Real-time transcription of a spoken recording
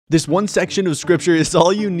This one section of scripture is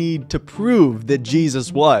all you need to prove that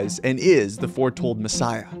Jesus was and is the foretold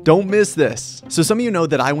Messiah. Don't miss this. So some of you know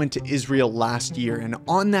that I went to Israel last year, and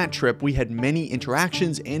on that trip we had many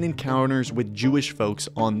interactions and encounters with Jewish folks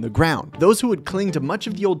on the ground. Those who would cling to much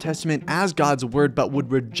of the Old Testament as God's word but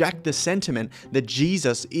would reject the sentiment that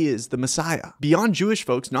Jesus is the Messiah. Beyond Jewish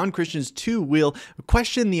folks, non-Christians too will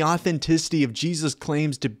question the authenticity of Jesus'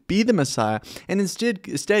 claims to be the Messiah and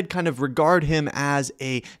instead kind of regard him as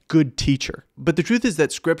a good teacher. But the truth is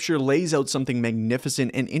that scripture lays out something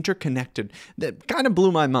magnificent and interconnected that kind of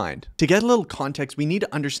blew my mind. To get a little context, we need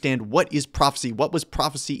to understand what is prophecy. What was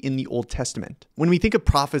prophecy in the Old Testament? When we think of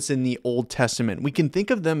prophets in the Old Testament, we can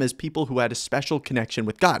think of them as people who had a special connection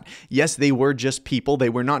with God. Yes, they were just people. They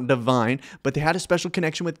were not divine, but they had a special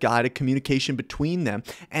connection with God, a communication between them,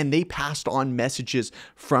 and they passed on messages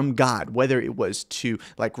from God, whether it was to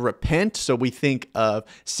repent. So we think of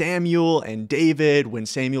Samuel and David when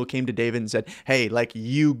Samuel came to David and said, hey,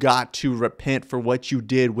 you got to repent for what you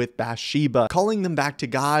did with Bathsheba, calling them back to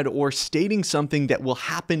God or stating something that will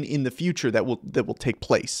happen in the future that will take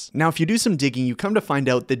place. Now, if you do some digging, you come to find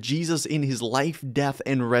out that Jesus in his life, death,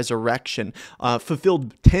 and resurrection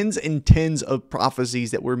fulfilled tens and tens of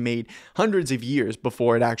prophecies that were made hundreds of years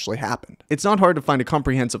before it actually happened. It's not hard to find a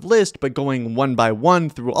comprehensive list, but going one by one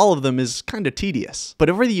through all of them is kind of tedious. But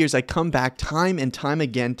over the years, I come back time and time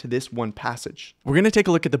again to this one passage. We're going to take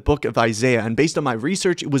a look at the book of Isaiah, and based on my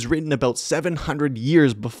research, it was written about 700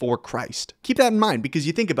 years before Christ. Keep that in mind, because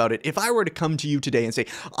you think about it, if I were to come to you today and say,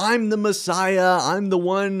 I'm the Messiah, I'm the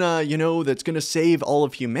one, that's going to save all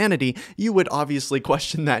of humanity, you would obviously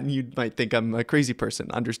question that, and you might think I'm a crazy person,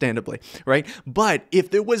 understandably, right? But if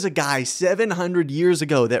there was a guy 700 years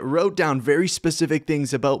ago that wrote down very specific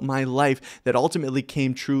things about my life that ultimately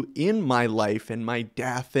came true in my life and my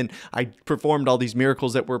death, and I performed all these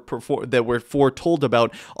miracles that were foretold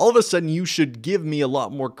about, all of a sudden you should give me a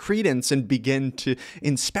lot more credence and begin to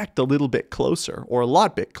inspect a little bit closer, or a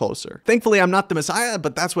lot bit closer. Thankfully, I'm not the Messiah,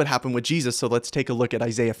 but that's what happened with Jesus, so let's take a look at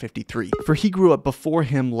Isaiah 53. For he grew up before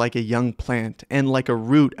him like a young plant, and like a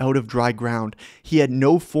root out of dry ground. He had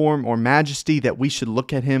no form or majesty that we should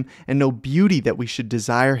look at him, and no beauty that we should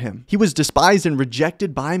desire him. He was despised and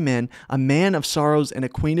rejected by men, a man of sorrows and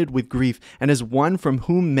acquainted with grief, and as one from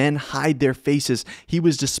whom men hide their faces. He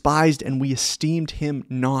was despised, and we esteemed him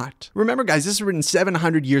not. Remember, guys, this is written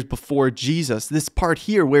 700 years before Jesus. This part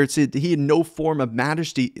here where it said he had no form of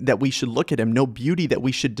majesty that we should look at him, no beauty that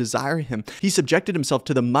we should desire him. He subjected himself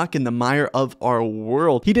to the muck and the mire of our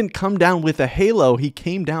world. He didn't come down with a halo. He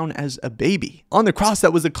came down as a baby. On the cross,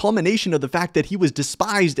 that was the culmination of the fact that he was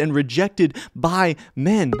despised and rejected by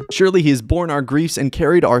men. Surely he has borne our griefs and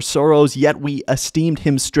carried our sorrows, yet we esteemed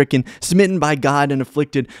him stricken, smitten by God and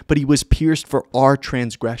afflicted, but he was pierced for our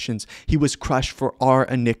transgressions. He was crushed for our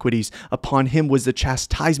iniquities. Upon him was the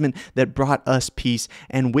chastisement that brought us peace,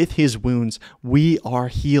 and with his wounds we are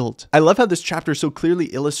healed. I love how this chapter so clearly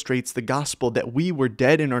illustrates the gospel that we were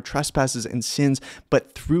dead in our trespasses and sins,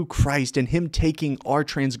 but through Christ and him taking our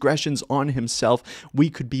transgressions on himself, we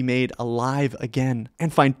could be made alive again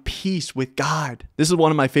and find peace with God. This is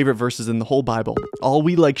one of my favorite verses in the whole Bible. All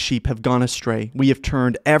we like sheep have gone astray. We have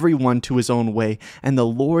turned everyone to his own way, and the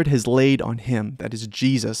Lord has laid on him, that is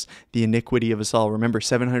Jesus, the iniquity of us all. Remember,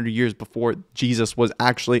 700 years before Jesus was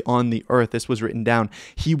actually on the earth, this was written down.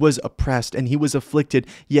 He was oppressed and he was afflicted,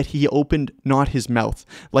 yet he opened not his mouth.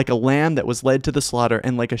 Like a lamb that was led to the slaughter,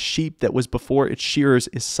 and like a sheep that was before its shearers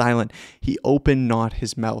is silent, he opened not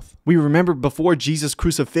his mouth. We remember before Jesus'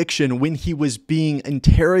 crucifixion, when he was being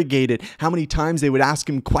interrogated, how many times they would ask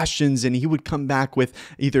him questions and he would come back with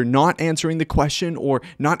either not answering the question or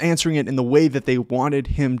not answering it in the way that they wanted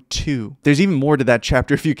him to. There's even more to that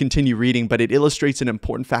chapter if you continue reading, but it illustrates an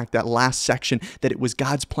important fact, that last section, that it was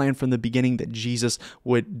God's plan from the beginning that Jesus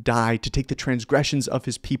would die to take the transgressions of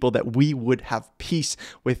his people, that we would have peace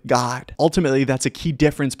with God. Ultimately, that's a key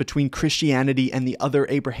difference between Christianity and the other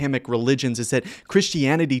Abrahamic religions, is that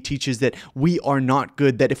Christianity teaches that we are not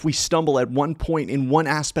good, that if we stumble at one point in one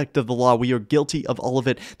aspect of the law, we are guilty of all of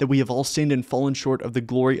it, that we have all sinned and fallen short of the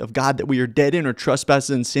glory of God, that we are dead in our trespasses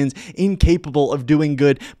and sins, incapable of doing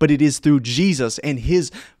good, but it is through Jesus and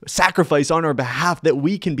his sacrifice on our behalf that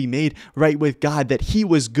we can be made right with God, that he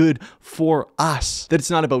was good for us, that it's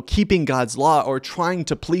not about keeping God's law or trying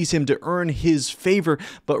to please him to earn his favor,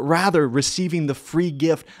 but rather receiving the free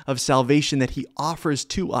gift of salvation that he offers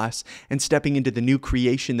to us and stepping into the new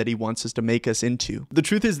creation that he wants us to make us into. The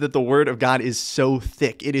truth is that the word of God is so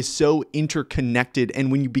thick, it is so interconnected,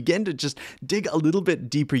 and when you begin to just dig a little bit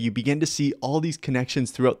deeper, you begin to see all these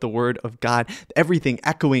connections throughout the word of God, everything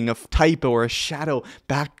echoing a type or a shadow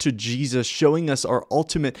back to Jesus, showing showing us our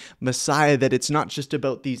ultimate Messiah, that it's not just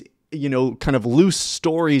about these kind of loose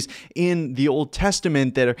stories in the Old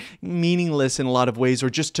Testament that are meaningless in a lot of ways, or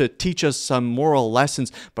just to teach us some moral lessons,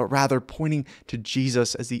 but rather pointing to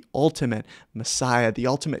Jesus as the ultimate Messiah, the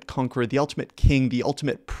ultimate conqueror, the ultimate king, the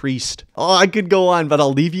ultimate priest. Oh, I could go on, but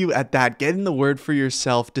I'll leave you at that. Get in the Word for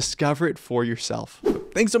yourself. Discover it for yourself.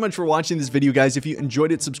 Thanks so much for watching this video, guys. If you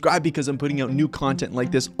enjoyed it, subscribe, because I'm putting out new content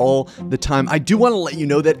like this all the time. I do want to let you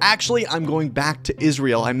know that actually I'm going back to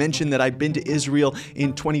Israel. I mentioned that I've been to Israel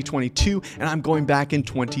in 2022, and I'm going back in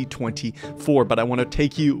 2024, but I want to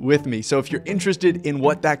take you with me. So if you're interested in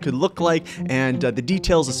what that could look like and the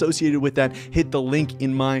details associated with that, hit the link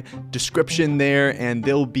in my description there, and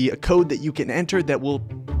there'll be a code that you can enter that will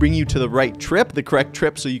bring you to the right trip, the correct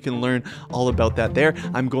trip, so you can learn all about that there.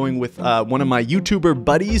 I'm going with one of my YouTuber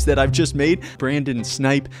buddies that I've just made, Brandon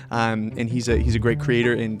Snipe, and he's a great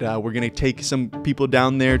creator, and we're going to take some people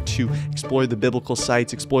down there to explore the biblical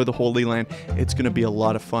sites, explore the Holy Land. It's going to be a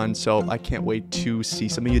lot of fun, so I can't wait to see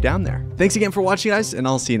some of you down there. Thanks again for watching, guys, and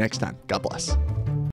I'll see you next time. God bless.